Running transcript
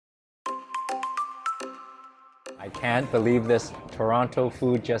I can't believe this. Toronto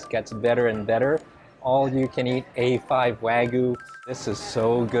food just gets better and better. All you can eat A5 Wagyu. This is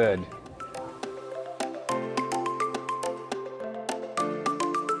so good.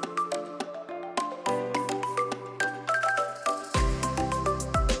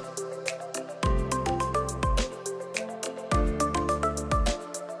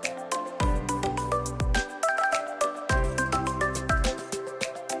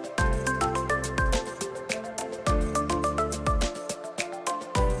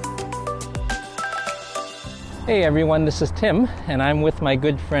 Hey everyone, this is Tim and I'm with my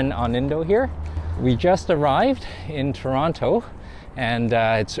good friend Anindo here. We just arrived in Toronto and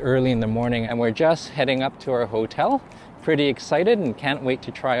it's early in the morning and we're just heading up to our hotel. Pretty excited and can't wait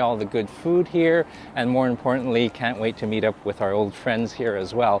to try all the good food here, and more importantly can't wait to meet up with our old friends here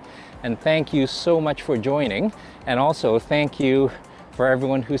as well. And thank you so much for joining, and also thank you for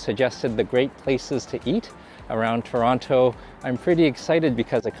everyone who suggested the great places to eat around Toronto. I'm pretty excited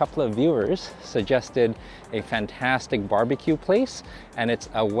because a couple of viewers suggested a fantastic barbecue place, and it's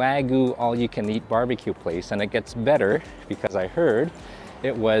a Wagyu all-you-can-eat barbecue place, and it gets better because I heard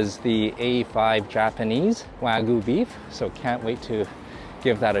it was the A5 Japanese Wagyu beef, so can't wait to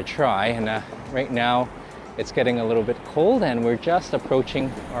give that a try. And right now it's getting a little bit cold and we're just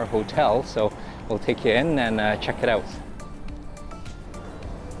approaching our hotel, so we'll take you in and check it out.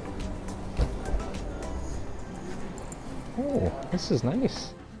 Oh, this is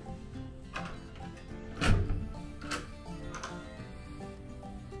nice.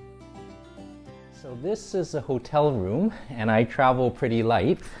 So this is a hotel room and I travel pretty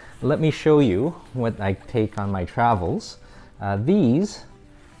light. Let me show you what I take on my travels. These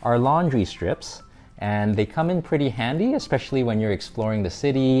are laundry strips and they come in pretty handy, especially when you're exploring the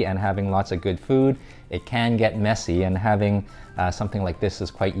city and having lots of good food. It can get messy, and having something like this is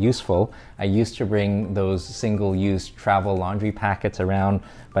quite useful. I used to bring those single-use travel laundry packets around,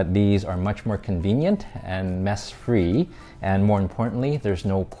 but these are much more convenient and mess-free, and more importantly, there's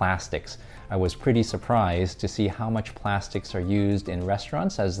no plastics. I was pretty surprised to see how much plastics are used in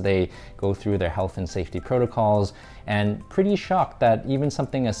restaurants as they go through their health and safety protocols, and pretty shocked that even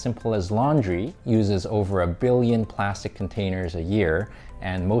something as simple as laundry uses over 1 billion plastic containers a year,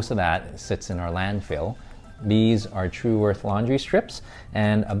 and most of that sits in our landfill. These are True Earth laundry strips,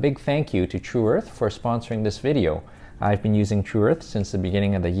 and a big thank you to True Earth for sponsoring this video. I've been using True Earth since the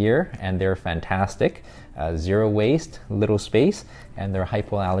beginning of the year and they're fantastic. Zero waste, little space, and they're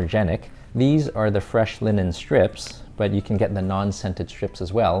hypoallergenic. These are the fresh linen strips, but you can get the non-scented strips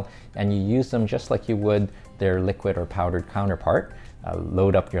as well, and you use them just like you would their liquid or powdered counterpart.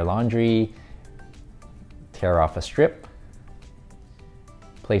 Load up your laundry, tear off a strip,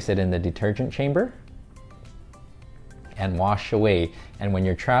 place it in the detergent chamber, and wash away. And when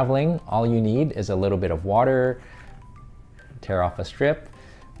you're traveling, all you need is a little bit of water, tear off a strip,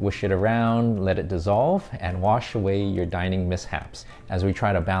 wish it around, let it dissolve, and wash away your dining mishaps. As we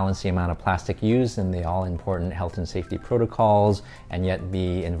try to balance the amount of plastic used and the all-important health and safety protocols, and yet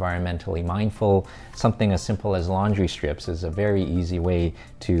be environmentally mindful, something as simple as laundry strips is a very easy way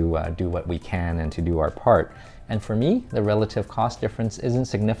to do what we can and to do our part. And for me, the relative cost difference isn't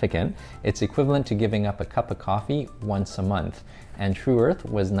significant. It's equivalent to giving up a cup of coffee once a month. And True Earth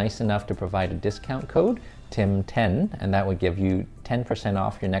was nice enough to provide a discount code, TIM10, and that would give you 10%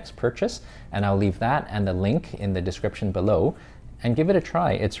 off your next purchase. And I'll leave that and the link in the description below. And give it a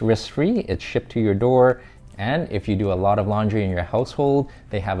try. It's risk-free, it's shipped to your door, and if you do a lot of laundry in your household,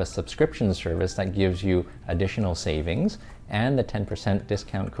 they have a subscription service that gives you additional savings, and the 10%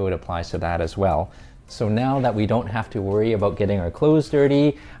 discount code applies to that as well. So now that we don't have to worry about getting our clothes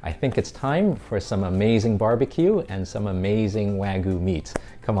dirty, I think it's time for some amazing barbecue and some amazing Wagyu meat.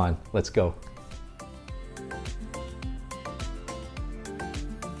 Come on, let's go.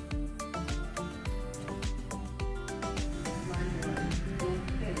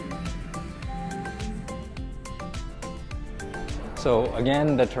 So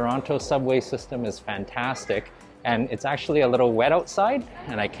again, the Toronto subway system is fantastic, and it's actually a little wet outside,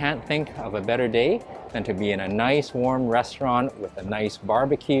 and I can't think of a better day than to be in a nice warm restaurant with a nice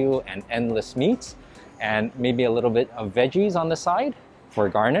barbecue and endless meats, and maybe a little bit of veggies on the side for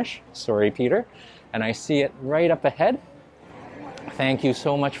garnish. Sorry, Peter. And I see it right up ahead. Thank you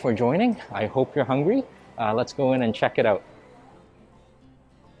so much for joining. I hope you're hungry. Let's go in and check it out.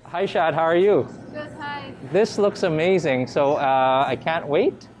 Hi Shad, how are you? Good, hi. This looks amazing, so I can't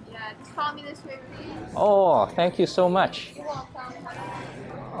wait. Yeah, just follow me this way, please. Oh, thank you so much. You're welcome.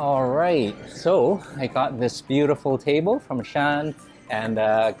 All right, so I got this beautiful table from Shan, and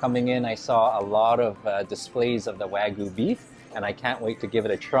coming in I saw a lot of displays of the Wagyu beef, and I can't wait to give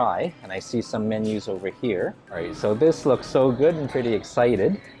it a try. And I see some menus over here. All right, so this looks so good and pretty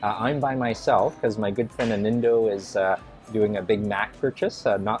excited. I'm by myself because my good friend Anindo is doing a Big Mac purchase,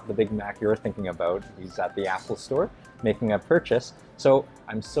 not the Big Mac you're thinking about. He's at the Apple store making a purchase. So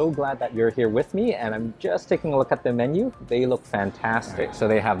I'm so glad that you're here with me, and I'm just taking a look at the menu. They look fantastic. So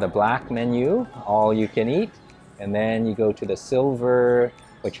they have the black menu, all you can eat, and then you go to the silver,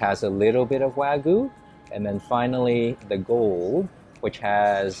 which has a little bit of Wagyu, and then finally the gold, which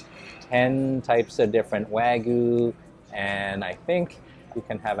has 10 types of different Wagyu, and I think you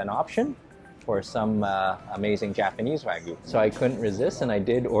can have an option for some amazing Japanese Wagyu. So I couldn't resist, and I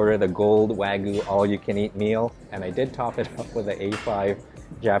did order the gold Wagyu all-you-can-eat meal, and I did top it up with the A5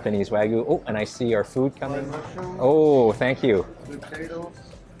 Japanese Wagyu. Oh, and I see our food coming. Oh, thank you. Potatoes,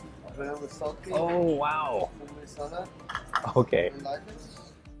 Oh, wow. Okay.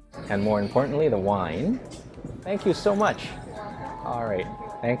 And more importantly, the wine. Thank you so much. All right,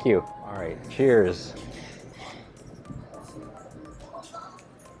 thank you. All right, cheers.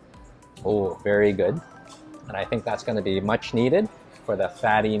 Oh, very good. And I think that's going to be much needed for the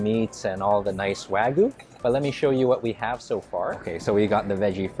fatty meats and all the nice Wagyu. But let me show you what we have so far. Okay, so we got the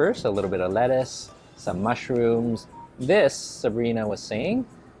veggie first, a little bit of lettuce, some mushrooms. This, Sabrina was saying,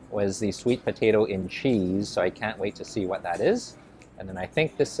 was the sweet potato in cheese, so I can't wait to see what that is. And then I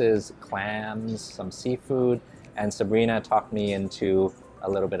think this is clams, some seafood, and Sabrina talked me into a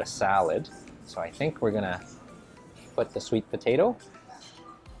little bit of salad. So I think we're gonna put the sweet potato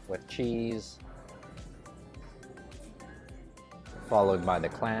with cheese, followed by the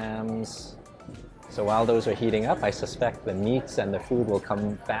clams. So while those are heating up, I suspect the meats and the food will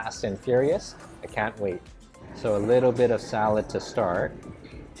come fast and furious. I can't wait. So a little bit of salad to start.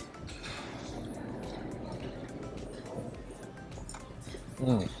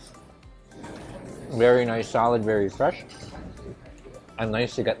 Very nice salad, very fresh. And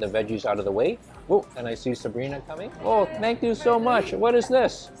nice to get the veggies out of the way. Oh, and I see Sabrina coming. Oh, thank you so much. What is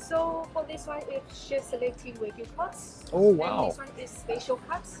this? So for this one, it's chef selected Wagyu cuts. Oh, wow. And this one is special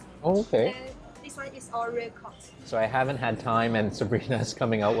cuts. Oh, okay. And this one is our rare cut. So I haven't had time, and Sabrina's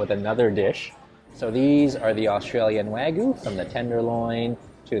coming out with another dish. So these are the Australian Wagyu, from the tenderloin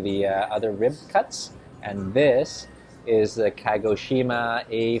to the other rib cuts. And this is the Kagoshima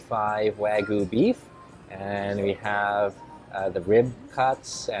A5 Wagyu beef. And we have the rib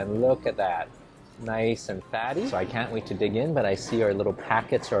cuts, and look at that. Nice and fatty. So I can't wait to dig in, but I see our little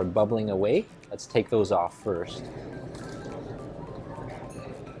packets are bubbling away. Let's take those off first.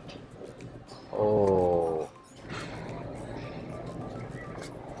 Oh.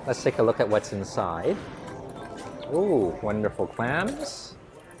 Let's take a look at what's inside. Oh, wonderful clams.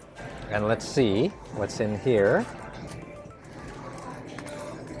 And let's see what's in here.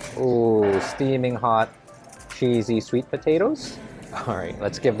 Oh, steaming hot, cheesy sweet potatoes. All right,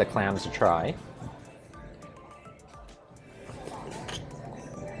 let's give the clams a try.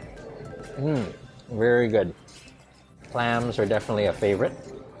 Very good. Clams are definitely a favorite.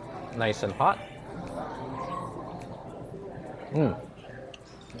 Nice and hot.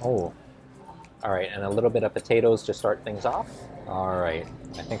 Oh. All right, and a little bit of potatoes to start things off. All right,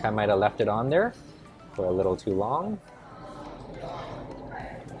 I think I might have left it on there for a little too long.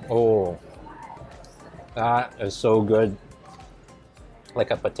 Oh, that is so good.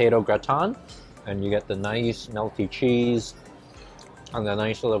 Like a potato gratin, and you get the nice melty cheese and the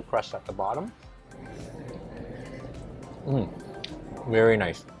nice little crust at the bottom. Very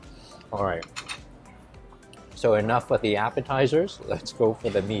nice. All right. So enough with the appetizers, let's go for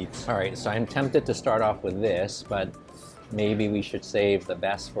the meats. All right, so I'm tempted to start off with this, but maybe we should save the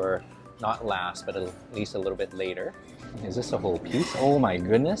best for not last, but at least a little bit later. Is this a whole piece? Oh my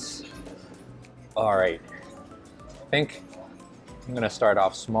goodness. All right, I think I'm gonna start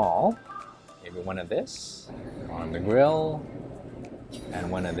off small. Maybe one of this on the grill,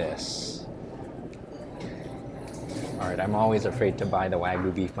 and one of this. All right, I'm always afraid to buy the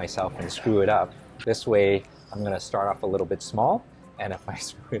Wagyu beef myself and screw it up. This way, I'm gonna start off a little bit small, and if I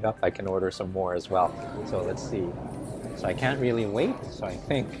screw it up, I can order some more as well. So let's see. So I can't really wait, so I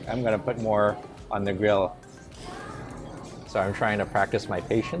think I'm gonna put more on the grill. So I'm trying to practice my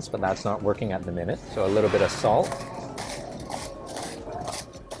patience, but that's not working at the minute. So a little bit of salt.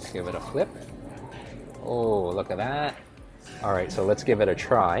 Give it a flip. Oh, look at that. All right, so let's give it a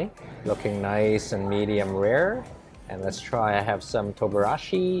try. Looking nice and medium rare. And let's try, I have some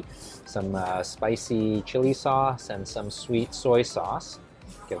tobarashi, some spicy chili sauce, and some sweet soy sauce.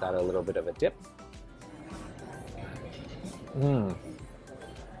 Give that a little bit of a dip.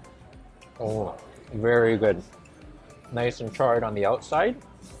 Oh, very good. Nice and charred on the outside.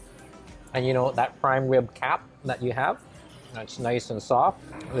 And you know, that prime rib cap that you have, That's nice and soft.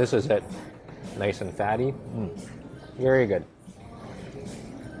 This is it. Nice and fatty. Very good.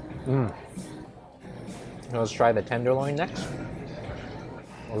 Let's try the tenderloin next.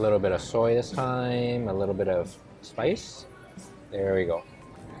 A little bit of soy this time, a little bit of spice. There we go.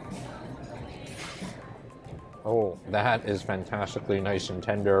 Oh, that is fantastically nice and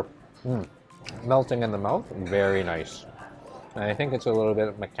tender. Melting in the mouth, very nice. And I think it's a little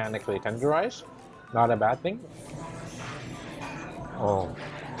bit mechanically tenderized. Not a bad thing. Oh,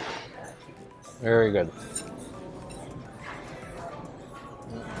 very good.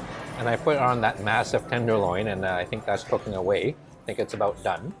 And I put on that massive tenderloin, and I think that's cooking away. I think it's about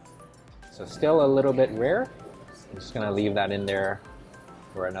done. So still a little bit rare. I'm just gonna leave that in there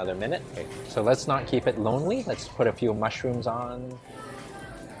for another minute. Okay, so let's not keep it lonely. Let's put a few mushrooms on.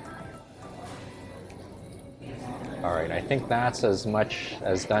 All right, I think that's as much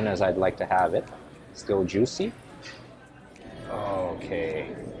as done as I'd like to have it. Still juicy.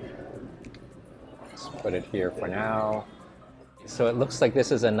 Okay. Let's put it here for now. So it looks like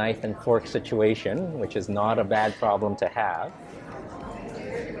this is a knife and fork situation, which is not a bad problem to have.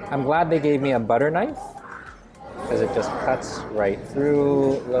 I'm glad they gave me a butter knife because it just cuts right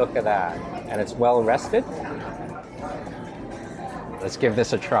through. Look at that. And it's well rested. Let's give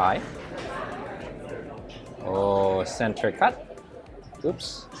this a try. Oh, center cut.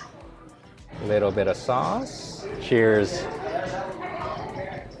 Oops. A little bit of sauce. Cheers.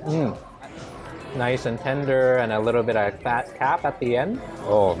 Nice and tender, and a little bit of fat cap at the end.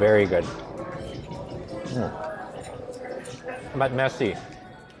 Oh, very good. But messy.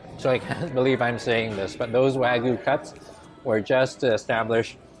 So I can't believe I'm saying this, but those Wagyu cuts were just to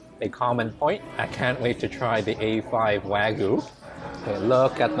establish a common point. I can't wait to try the A5 Wagyu. Okay,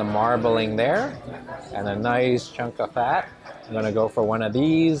 look at the marbling there, and a nice chunk of fat. I'm gonna go for one of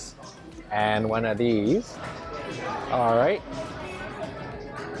these and one of these. All right.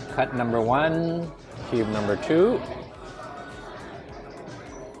 Cut number 1, cube number 2.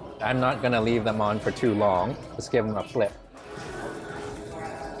 I'm not gonna leave them on for too long. Let's give them a flip.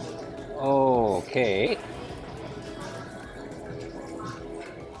 Okay.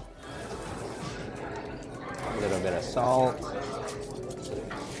 A little bit of salt.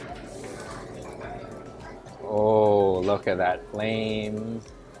 Oh, look at that flame.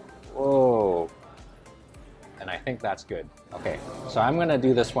 Whoa. And I think that's good. Okay, so I'm gonna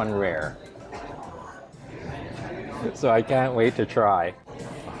do this one rare. So I can't wait to try.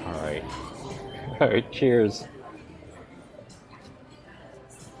 All right. All right, cheers.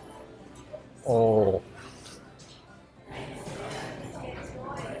 Oh.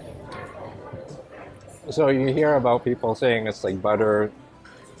 So you hear about people saying it's like butter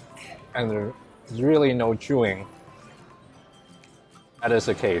and there's really no chewing. That is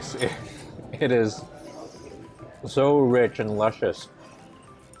the case. It is so rich and luscious.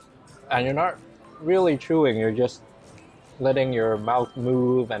 And you're not really chewing, you're just letting your mouth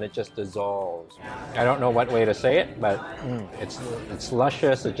move and it just dissolves. I don't know what way to say it, but it's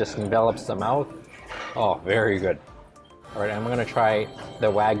luscious, it just envelops the mouth. Oh, very good. All right, I'm gonna try the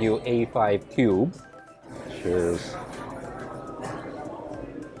Wagyu A5 cube. Cheers.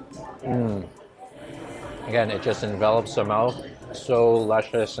 Again, it just envelops the mouth. So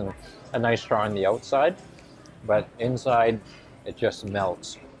luscious and a nice straw on the outside, but inside it just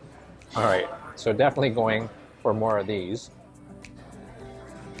melts. All right, so definitely going for more of these.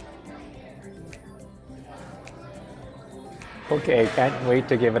 Okay, can't wait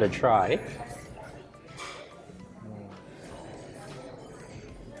to give it a try.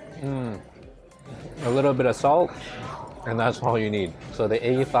 A little bit of salt, and that's all you need. So the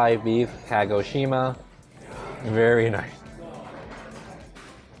A5 beef Kagoshima, very nice.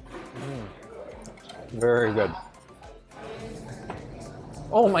 Very good.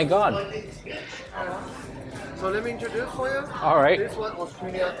 Oh my God. So let me introduce for you. All right. This one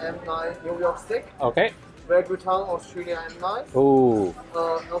Australian M9 New York steak. Okay. Wagyu tongue Australian M9. Ooh.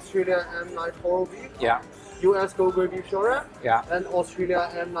 Australian M9 toro beef. Yeah. US Go-Go beef short. Yeah. And Australian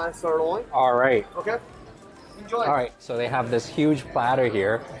M9 sirloin. All right. Okay. Enjoy. All right. So they have this huge platter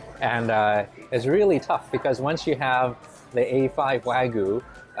here, and it's really tough because once you have the A5 Wagyu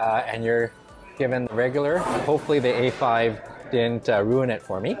and you're given the regular, hopefully the A5 didn't ruin it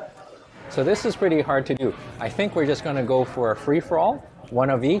for me. So this is pretty hard to do. I think we're just gonna go for a free-for-all, one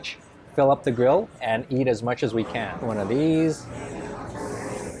of each, fill up the grill, and eat as much as we can. One of these,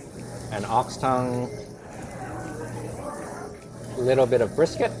 an ox tongue, a little bit of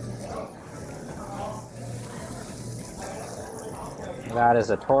brisket. That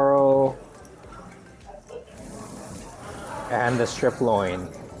is a toro, and the strip loin.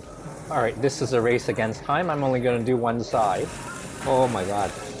 All right, this is a race against time. I'm only gonna do one side. Oh my God.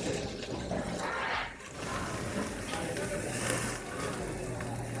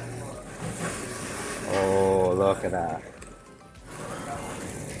 Oh, look at that.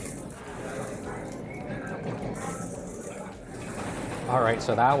 All right,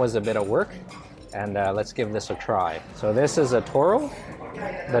 so that was a bit of work, and let's give this a try. So this is a toro,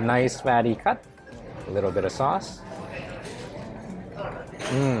 the nice fatty cut, a little bit of sauce.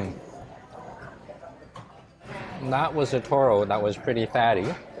 That was a toro that was pretty fatty.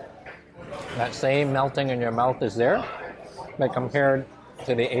 That same melting in your mouth is there, but compared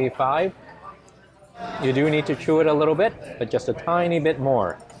to the A5, you do need to chew it a little bit, but just a tiny bit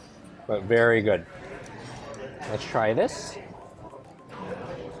more, but very good. Let's try this.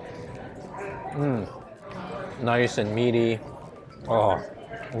 Nice and meaty. Oh,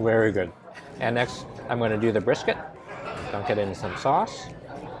 very good. And next, I'm going to do the brisket. Dunk it in some sauce.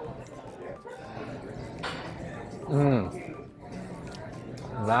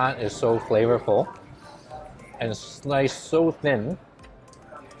 That is so flavorful and sliced so thin.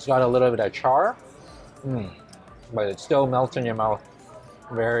 It's got a little bit of char, but it still melts in your mouth.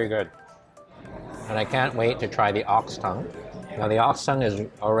 Very good. And I can't wait to try the ox tongue. Now the ox tongue is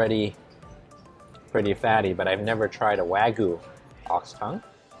already pretty fatty, but I've never tried a Wagyu ox tongue.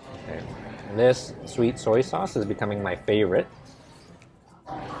 Okay. This sweet soy sauce is becoming my favorite.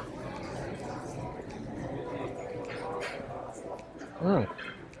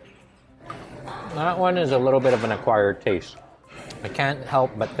 That one is a little bit of an acquired taste. I can't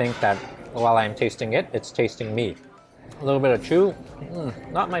help but think that while I'm tasting it, it's tasting me. A little bit of chew,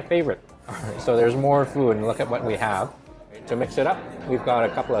 not my favorite. So there's more food, and look at what we have. To mix it up, we've got a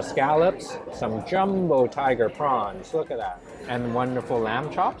couple of scallops, some jumbo tiger prawns, look at that, and wonderful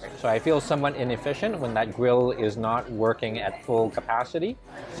lamb chops. So I feel somewhat inefficient when that grill is not working at full capacity.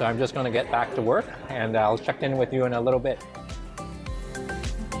 So I'm just going to get back to work, and I'll check in with you in a little bit.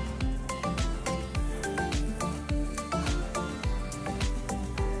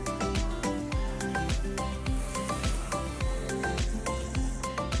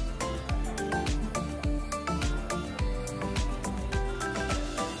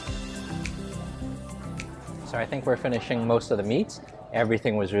 So I think we're finishing most of the meats.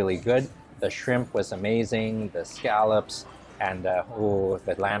 Everything was really good. The shrimp was amazing, the scallops, and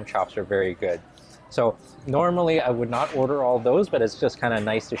the lamb chops are very good. So normally I would not order all those, but it's just kind of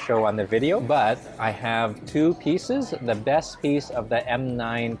nice to show on the video. But I have two pieces, the best piece of the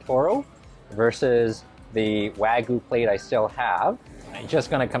M9 Toro versus the Wagyu plate I still have. I'm just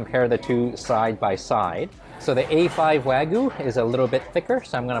gonna compare the two side by side. So the A5 Wagyu is a little bit thicker,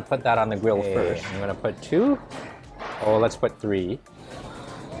 so I'm gonna put that on the grill first. I'm gonna put 2. Oh, let's put 3.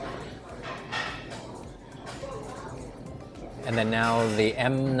 And then now the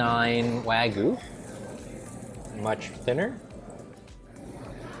M9 Wagyu, much thinner.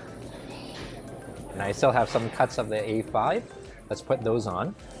 And I still have some cuts of the A5. Let's put those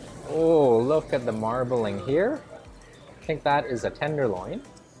on. Oh, look at the marbling here. I think that is a tenderloin.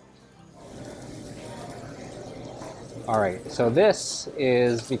 All right, so this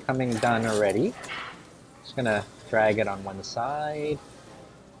is becoming done already. Just gonna drag it on one side,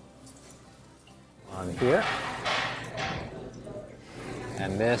 on here.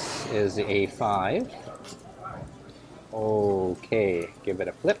 And this is the A5. Okay, give it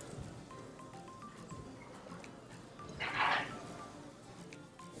a flip.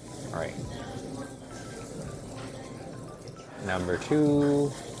 All right. Number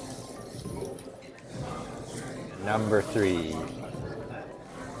 2. Number 3.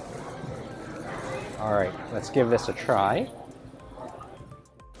 All right, let's give this a try.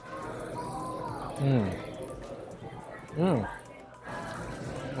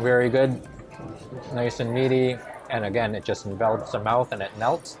 Very good, nice and meaty, and again, it just envelops the mouth and it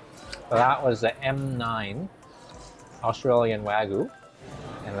melts. So that was the M9 Australian Wagyu,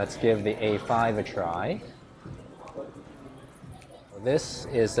 and let's give the A5 a try. This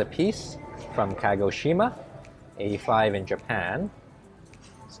is a piece from Kagoshima A5 in Japan.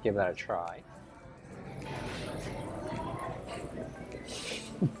 Let's give that a try.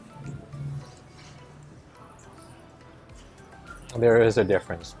 There is a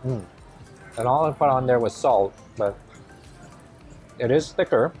difference. And all I put on there was salt, but it is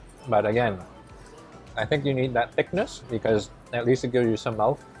thicker. But again, I think you need that thickness because at least it gives you some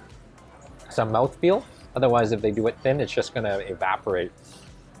mouthfeel. Otherwise, if they do it thin, it's just gonna evaporate.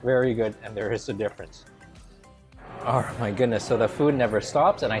 Very good, and there is a difference. Oh my goodness, so the food never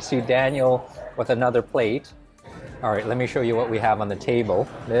stops, and I see Daniel with another plate. All right, let me show you what we have on the table.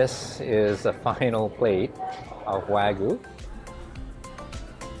 This is the final plate of Wagyu.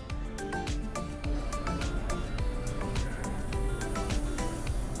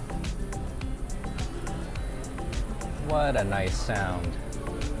 What a nice sound.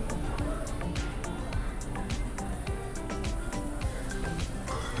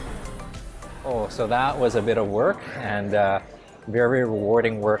 Oh, so that was a bit of work, and very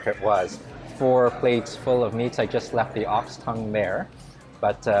rewarding work it was. 4 plates full of meats. I just left the ox tongue there,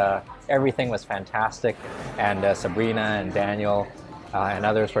 but everything was fantastic, and Sabrina and Daniel and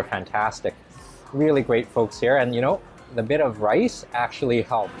others were fantastic. Really great folks here, and you know, the bit of rice actually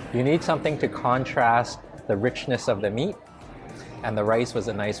helped. You need something to contrast the richness of the meat, and the rice was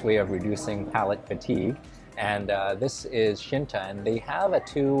a nice way of reducing palate fatigue. And this is Shinta, and they have a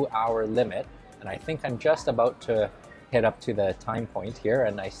 2-hour limit, and I think I'm just about to head up to the time point here,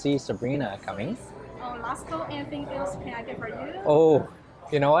 and I see Sabrina coming. Last call, anything else can I get for you? Oh,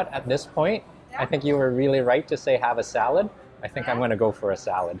 you know what? At this point, I think you were really right to say have a salad. I think I'm going to go for a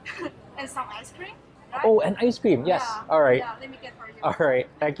salad. And some ice cream? Right? Oh, and ice cream, yes. Yeah. All right. Yeah, let me get for you. All right,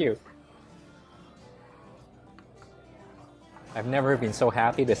 thank you. I've never been so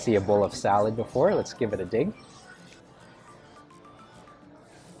happy to see a bowl of salad before. Let's give it a dig.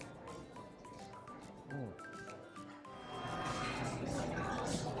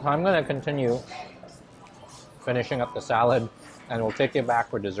 I'm going to continue finishing up the salad, and we'll take it back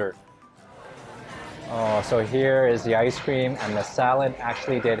for dessert. Oh, so here is the ice cream, and the salad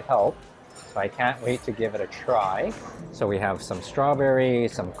actually did help. So I can't wait to give it a try. So we have some strawberry,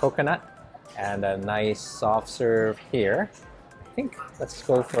 some coconut, and a nice soft serve here. I think let's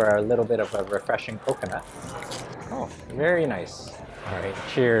go for a little bit of a refreshing coconut. Oh, very nice. All right,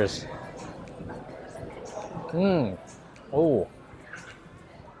 cheers. Oh,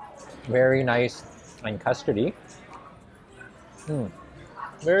 very nice and custardy.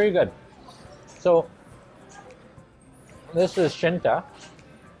 Very good. So this is Shinta,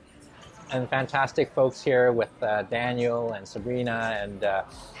 and fantastic folks here with Daniel and Sabrina and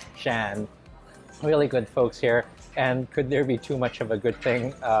Shan. Really good folks here. And could there be too much of a good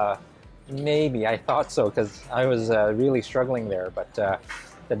thing? Maybe. I thought so, because I was really struggling there, but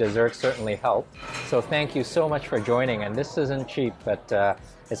the dessert certainly helped. So thank you so much for joining. And this isn't cheap, but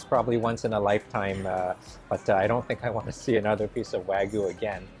it's probably once in a lifetime. But I don't think I want to see another piece of Wagyu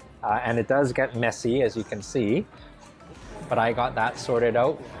again. And it does get messy, as you can see. But I got that sorted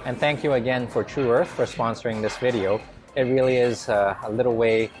out. And thank you again for True Earth for sponsoring this video. It really is a little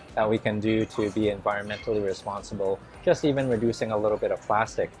way that we can do to be environmentally responsible, just even reducing a little bit of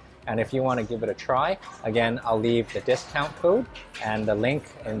plastic. And if you want to give it a try, again, I'll leave the discount code and the link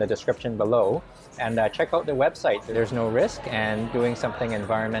in the description below. And check out the website. There's no risk, and doing something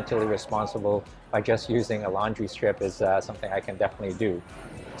environmentally responsible by just using a laundry strip is something I can definitely do.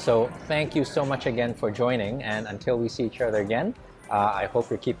 So thank you so much again for joining, and until we see each other again, I hope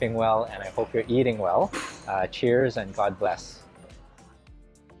you're keeping well, and I hope you're eating well. Cheers and God bless.